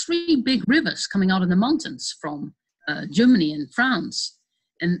there's 3 big rivers coming out of the mountains from Germany and France.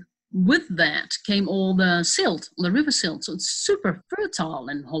 And with that came all the silt, the river silt. So it's super fertile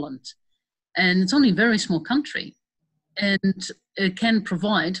in Holland. And it's only a very small country. And it can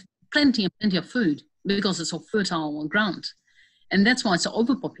provide plenty of food because it's so fertile ground. And that's why it's so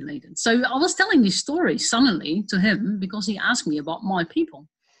overpopulated. So I was telling these stories suddenly to him because he asked me about my people.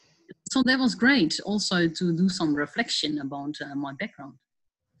 So that was great also to do some reflection about my background.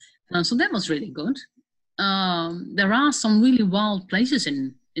 So that was really good. There are some really wild places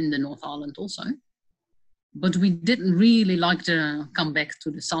in the North Island also. But we didn't really like to come back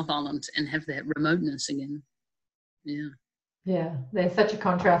to the South Island and have that remoteness again. Yeah. Yeah, there's such a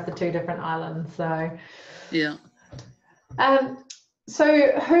contrast, the 2 different islands. So, yeah.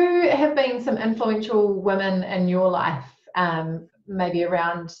 So who have been some influential women in your life, maybe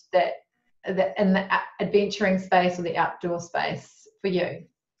around that in the adventuring space or the outdoor space for you?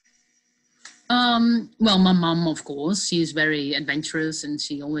 Well, my mum, of course, she's very adventurous and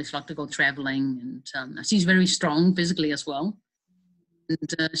she always liked to go traveling, and she's very strong physically as well.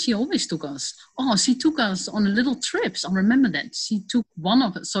 And she always took us. She took us on little trips. I remember that. She took one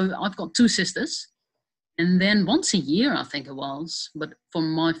of us. So I've got 2 sisters. And then once a year, I think it was, but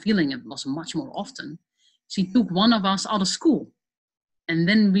from my feeling, it was much more often. She took one of us out of school. And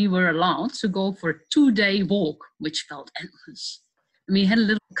then we were allowed to go for a 2-day walk, which felt endless. And we had a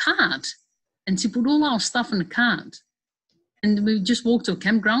little cart. And she put all our stuff in the cart. And we just walked to a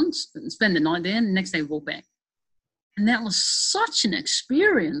campground and spend the night there, and the next day we walked back. And that was such an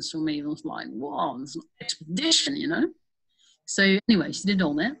experience for me. It was like, wow, it's an expedition, So anyway, she did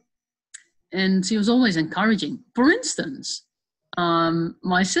all that. And she was always encouraging. For instance,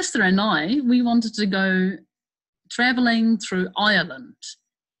 my sister and I, we wanted to go traveling through Ireland.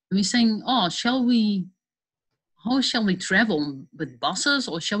 And we saying, how shall we travel, with buses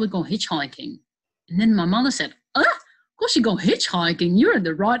or shall we go hitchhiking? And then my mother said, of course you go hitchhiking. You're at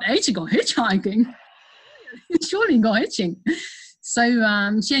the right age to go hitchhiking. Surely go hitching.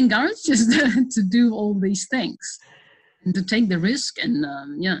 So she encouraged us to do all these things and to take the risk and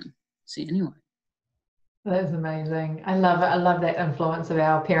see anyway. That's amazing. I love it. I love that influence of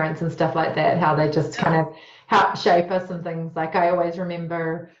our parents and stuff like that, how they just kind of help shape us and things. Like I always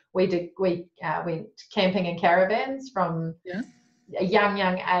remember we went camping in caravans from a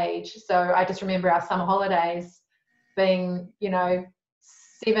young age. So I just remember our summer holidays being,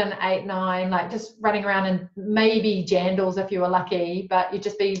 7, 8, 9, like just running around in maybe jandals if you were lucky, but you'd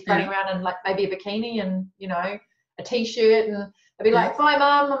just be running around in like maybe a bikini and, a t-shirt, and I'd be like, bye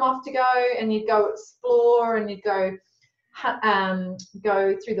mum, I'm off to go. And you'd go explore and you'd go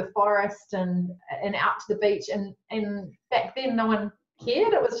through the forest and out to the beach. And back then no one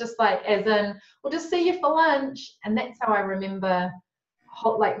cared. It was just like, as in, we'll just see you for lunch. And that's how I remember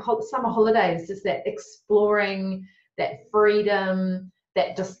summer holidays, just that exploring, that freedom,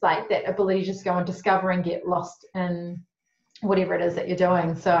 that just like that ability to just go and discover and get lost in whatever it is that you're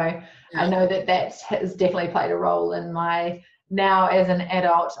doing. So I know that has definitely played a role in my, now as an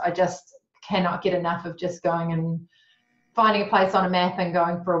adult, I just cannot get enough of just going and finding a place on a map and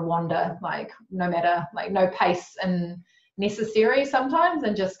going for a wander, like no matter, like no pace and necessary sometimes,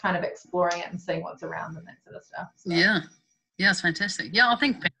 and just kind of exploring it and seeing what's around and that sort of stuff. So. Yeah, it's fantastic. Yeah, I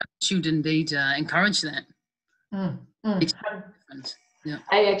think parents should indeed encourage that. It's Yeah.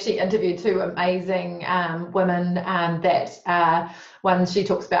 I actually interviewed two amazing women that one, she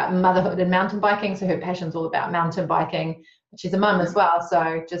talks about motherhood and mountain biking, so her passion's all about mountain biking. She's a mum as well,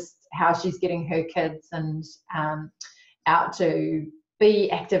 so just how she's getting her kids and out to be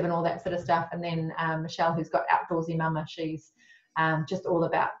active and all that sort of stuff. And then Michelle, who's got Outdoorsy Mama, she's just all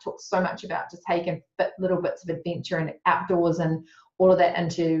about, talks so much about just taking little bits of adventure and outdoors and all of that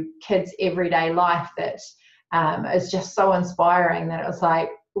into kids' everyday life that is just so inspiring that it was like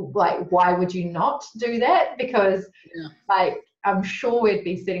why would you not do that? Because like I'm sure we'd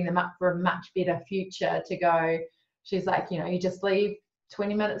be setting them up for a much better future to go. She's like, you know, you just leave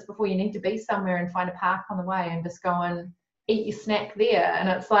 20 minutes before you need to be somewhere and find a park on the way and just go and eat your snack there. And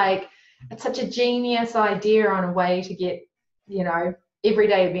it's like, it's such a genius idea on a way to get, you know,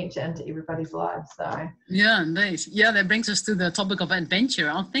 everyday adventure into everybody's lives. So yeah, indeed. Yeah, that brings us to the topic of adventure.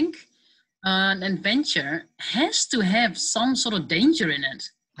 I think an adventure has to have some sort of danger in it,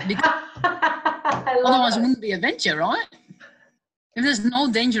 because otherwise it wouldn't be adventure, right? If there's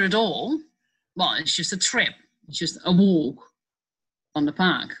no danger at all, well, it's just a trip, it's just a walk on the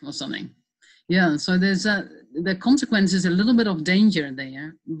park or something. Yeah, so there's the consequence is a little bit of danger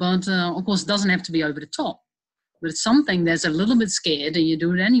there, but of course it doesn't have to be over the top. But it's something that's a little bit scared and you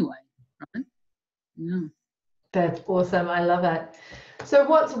do it anyway, right? Yeah. That's awesome. I love it. So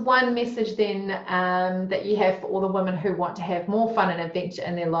what's one message then that you have for all the women who want to have more fun and adventure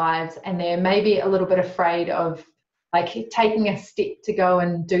in their lives, and they're maybe a little bit afraid of like taking a step to go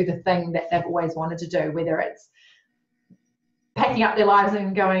and do the thing that they've always wanted to do, whether it's packing up their lives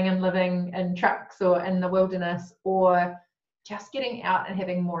and going and living in trucks or in the wilderness, or just getting out and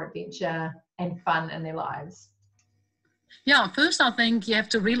having more adventure and fun in their lives? Yeah, first I think you have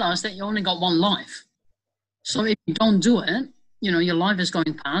to realize that you only got one life. So if you don't do it, you know, your life is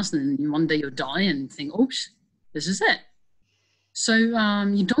going past and one day you'll die and think, oops, this is it. So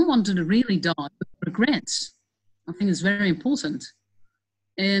you don't want to really die with regrets. I think it's very important.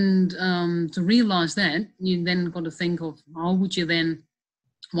 And to realize that, you then got to think of how would you then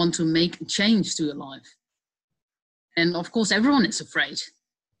want to make a change to your life. And of course, everyone is afraid.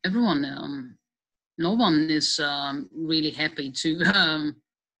 Everyone, no one is really happy to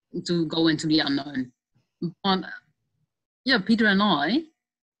go into the unknown. But yeah, Peter and I,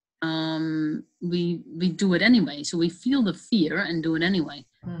 we do it anyway. So we feel the fear and do it anyway.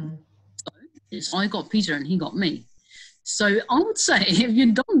 So I got Peter and he got me. So I would say if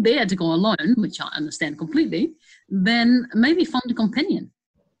you don't dare to go alone, which I understand completely, then maybe find a companion.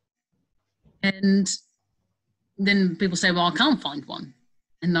 And then people say, well, I can't find one.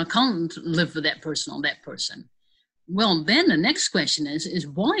 And I can't live with that person or that person. Well, then the next question is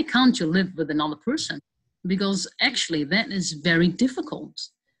why can't you live with another person? Because actually that is very difficult.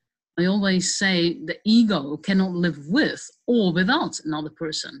 I always say the ego cannot live with or without another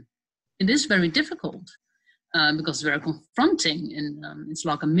person. It is very difficult because it's very confronting and it's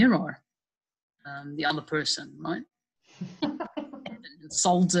like a mirror, the other person, right?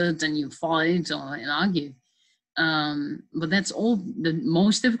 Insulted and you fight and argue. But that's all the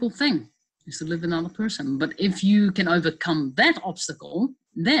most difficult thing is to live with another person. But if you can overcome that obstacle,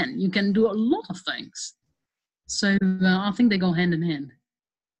 then you can do a lot of things. So I think they go hand in hand.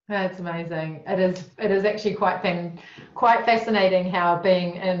 That's amazing. It is actually quite fascinating how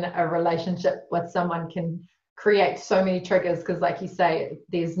being in a relationship with someone can create so many triggers, because like you say,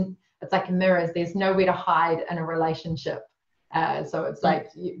 it's like mirrors. There's nowhere to hide in a relationship. So it's like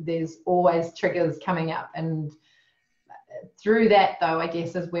there's always triggers coming up, and through that though, I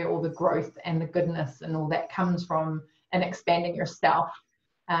guess, is where all the growth and the goodness and all that comes from, and expanding yourself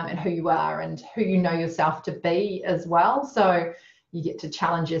and who you are and who you know yourself to be as well. So you get to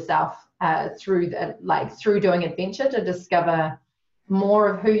challenge yourself through doing adventure to discover more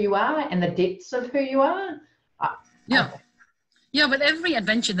of who you are and the depths of who you are. Yeah, but every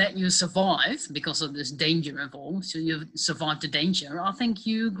adventure that you survive because of this danger involved, so you've survived the danger, I think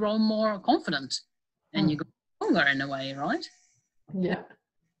you grow more confident and you go stronger in a way, right? Yeah.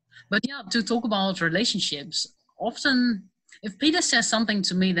 But yeah, to talk about relationships, often if Peter says something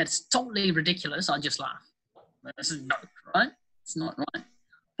to me that's totally ridiculous, I just laugh. This is a joke, right? It's not right.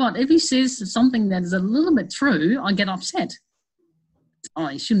 But if he says something that is a little bit true, I get upset. Oh,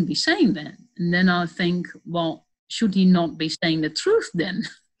 he shouldn't be saying that. And then I think, well, should he not be saying the truth then?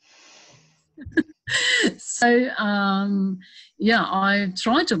 So, I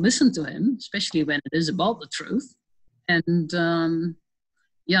try to listen to him, especially when it is about the truth, and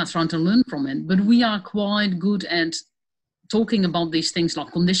trying to learn from it. But we are quite good at talking about these things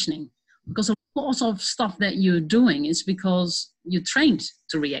like conditioning, because a lot of stuff that you're doing is because you're trained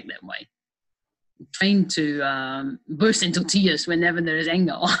to react that way. trained to burst into tears whenever there is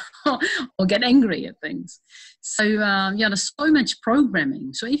anger or get angry at things. So there's so much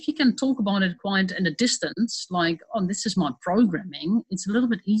programming. So if you can talk about it quite in a distance, like, oh, this is my programming, it's a little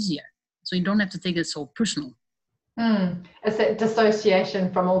bit easier. So you don't have to take it so personal. It's that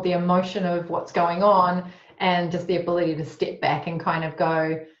dissociation from all the emotion of what's going on, and just the ability to step back and kind of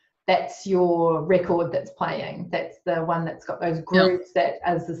go, that's your record that's playing. That's the one that's got those grooves that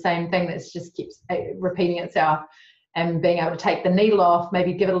is the same thing that just keeps repeating itself, and being able to take the needle off,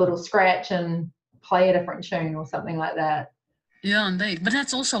 maybe give it a little scratch and play a different tune or something like that. Yeah, indeed. But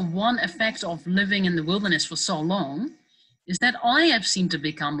that's also one effect of living in the wilderness for so long, is that I have seemed to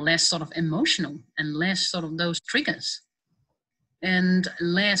become less sort of emotional and less sort of those triggers, and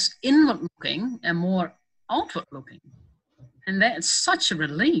less inward looking and more outward looking. And that's such a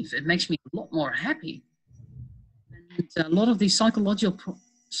relief. It makes me a lot more happy. And a lot of these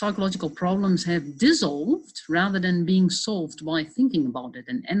psychological problems have dissolved rather than being solved by thinking about it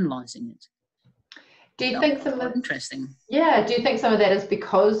and analyzing it. Do you think some of interesting? Yeah. Do you think some of that is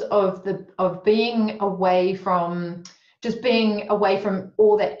because of being away from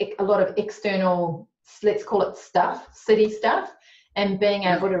all that, a lot of external, let's call it stuff, city stuff, and being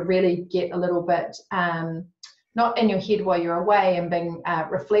able to really get a little bit not in your head while you're away and being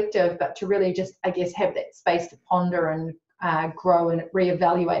reflective, but to really just, I guess, have that space to ponder and grow and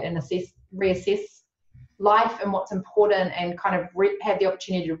reevaluate and reassess life and what's important, and kind of have the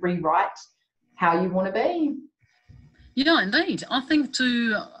opportunity to rewrite how you want to be? Yeah, indeed. I think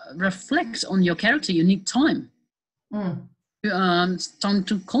to reflect on your character, you need time. Time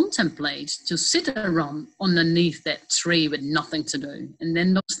to contemplate, to sit around underneath that tree with nothing to do. And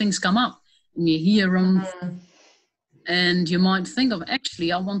then those things come up and you hear them. And you might think of,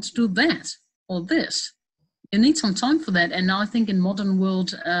 actually, I want to do that or this. You need some time for that. And I think in modern world,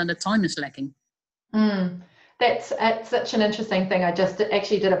 the time is lacking. That's such an interesting thing. I just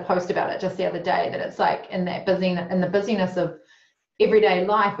actually did a post about it just the other day, that it's like in the busyness of everyday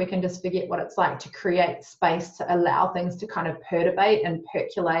life, we can just forget what it's like to create space to allow things to kind of perturbate and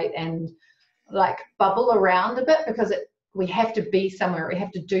percolate and like bubble around a bit, because we have to be somewhere, we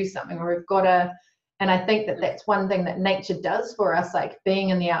have to do something, or we've got to. And I think that that's one thing that nature does for us, like being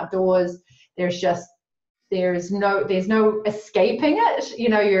in the outdoors. There's no escaping it. You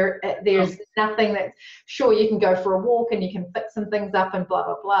know, there's nothing that, sure, you can go for a walk and you can fix some things up and blah,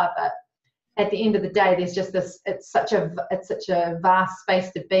 blah, blah. But at the end of the day, there's just this, it's such a vast space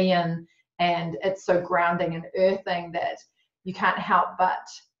to be in, and it's so grounding and earthing that you can't help but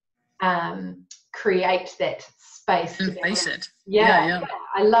create that space and face it. Yeah.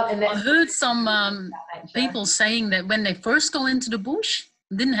 I love it. I heard some people saying that when they first go into the bush,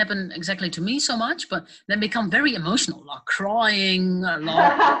 it didn't happen exactly to me so much, but they become very emotional, like crying a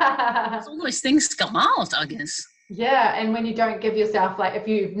lot. All those things come out, I guess. Yeah, and when you don't give yourself, like, if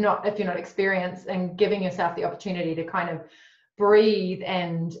you're not experienced and giving yourself the opportunity to kind of breathe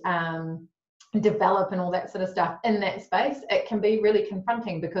and develop and all that sort of stuff in that space, it can be really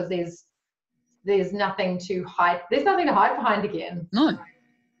confronting, because there's nothing to hide. There's nothing to hide behind again. No,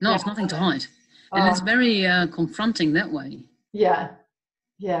 it's nothing to hide. And it's very confronting that way. Yeah.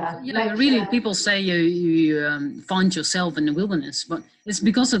 Really, people say you find yourself in the wilderness, but it's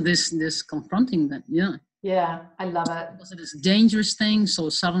because of this confronting that, Yeah, I love it. Because it is a dangerous thing, so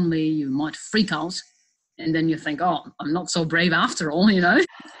suddenly you might freak out, and then you think, oh, I'm not so brave after all, With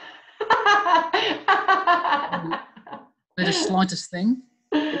the slightest thing.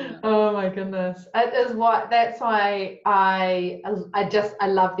 Oh my goodness. That's why I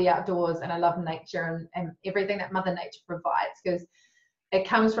love the outdoors, and I love nature and everything that Mother Nature provides, because it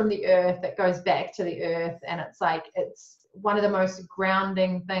comes from the earth, it goes back to the earth, and it's one of the most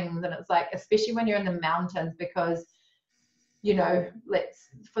grounding things. And it's like, especially when you're in the mountains, because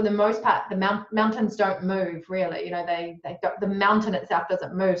for the most part, the mountains don't move really. They don't, the mountain itself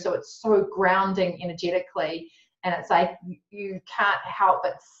doesn't move, so it's so grounding energetically. And it's like you can't help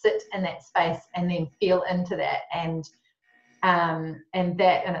but sit in that space and then feel into that, and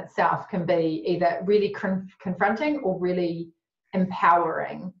that in itself can be either really confronting or really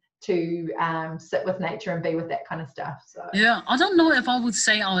empowering to sit with nature and be with that kind of stuff. So yeah, I don't know if I would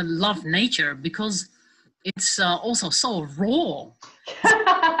say I love nature, because it's also so raw.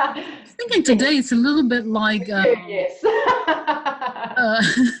 Thinking today, it's a little bit like yes.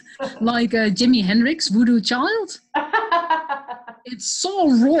 like Jimi Hendrix, Voodoo Child. It's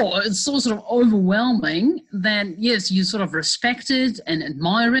so raw, it's so sort of overwhelming that, yes, you sort of respect it and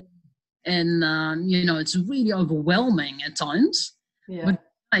admire it, and it's really overwhelming at times. Yeah. But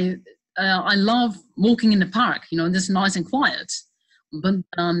I love walking in the park. This nice and quiet. but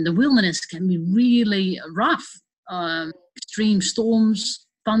the wilderness can be really rough. Extreme storms,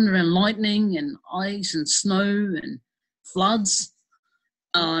 thunder and lightning, and ice and snow and floods,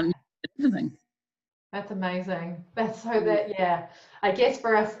 everything. That's amazing. That's so that, yeah, I guess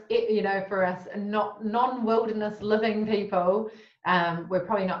for us, for us not non-wilderness living people, we're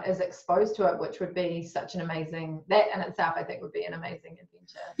probably not as exposed to it, which would be such an amazing, that in itself, I think would be an amazing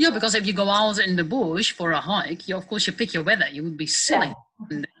adventure. Yeah, because if you go out in the bush for a hike, of course you pick your weather. You would be silly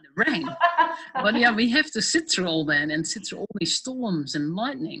in the rain. But yeah, we have to sit through all that and sit through all these storms and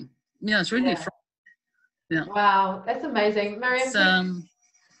lightning. Yeah, it's really yeah. Wow, that's amazing. Miriam,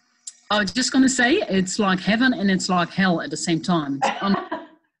 I was just going to say, it's like heaven and it's like hell at the same time. It's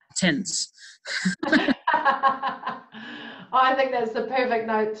intense. I think that's the perfect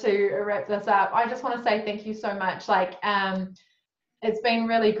note to wrap this up. I just want to say thank you so much. Like, it's been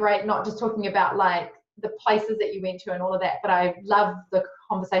really great, not just talking about like the places that you went to and all of that, but I love the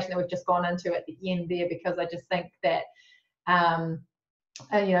conversation that we've just gone into at the end there, because I just think that,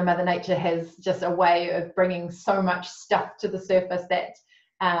 Mother Nature has just a way of bringing so much stuff to the surface that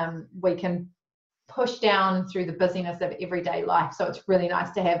we can push down through the busyness of everyday life. So it's really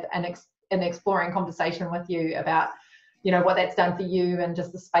nice to have an exploring conversation with you about, what that's done for you and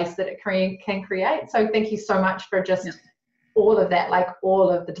just the space that it can create. So thank you so much for just all of that, like all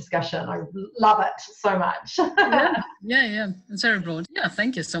of the discussion. I love it so much. yeah. It's very broad. Yeah,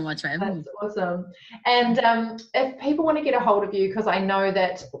 thank you so much for having me. That's awesome. And if people want to get a hold of you, because I know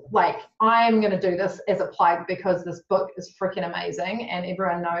that, like, I'm going to do this as a plug because this book is freaking amazing and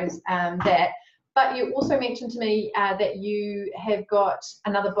everyone knows that. But you also mentioned to me that you have got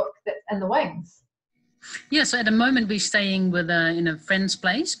another book that's in the wings. Yeah, so at the moment we're staying with in a friend's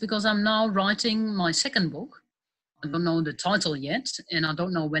place because I'm now writing my second book. I don't know the title yet, and I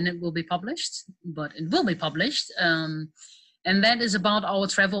don't know when it will be published, but it will be published. And that is about our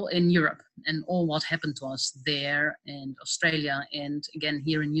travel in Europe and all what happened to us there and Australia and again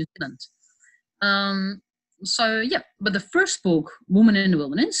here in New Zealand. But the first book, Woman in the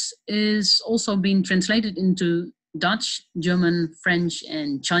Wilderness, is also being translated into Dutch, German, French,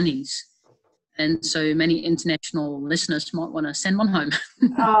 and Chinese. And so many international listeners might want to send one home.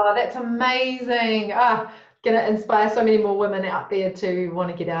 Oh, that's amazing. Going to inspire so many more women out there to want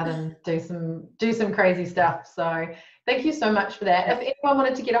to get out and do some crazy stuff. So thank you so much for that. If anyone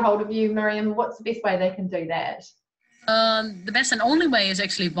wanted to get a hold of you, Miriam, what's the best way they can do that? The best and only way is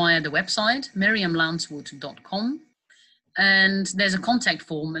actually via the website, miriamlancewood.com. And there's a contact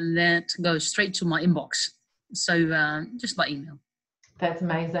form and that goes straight to my inbox. So just by email. That's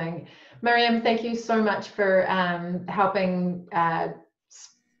amazing. Miriam, thank you so much for helping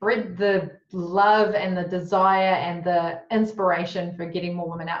spread the love and the desire and the inspiration for getting more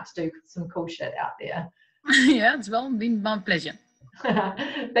women out to do some cool shit out there. Yeah, it's been my pleasure.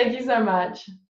 Thank you so much.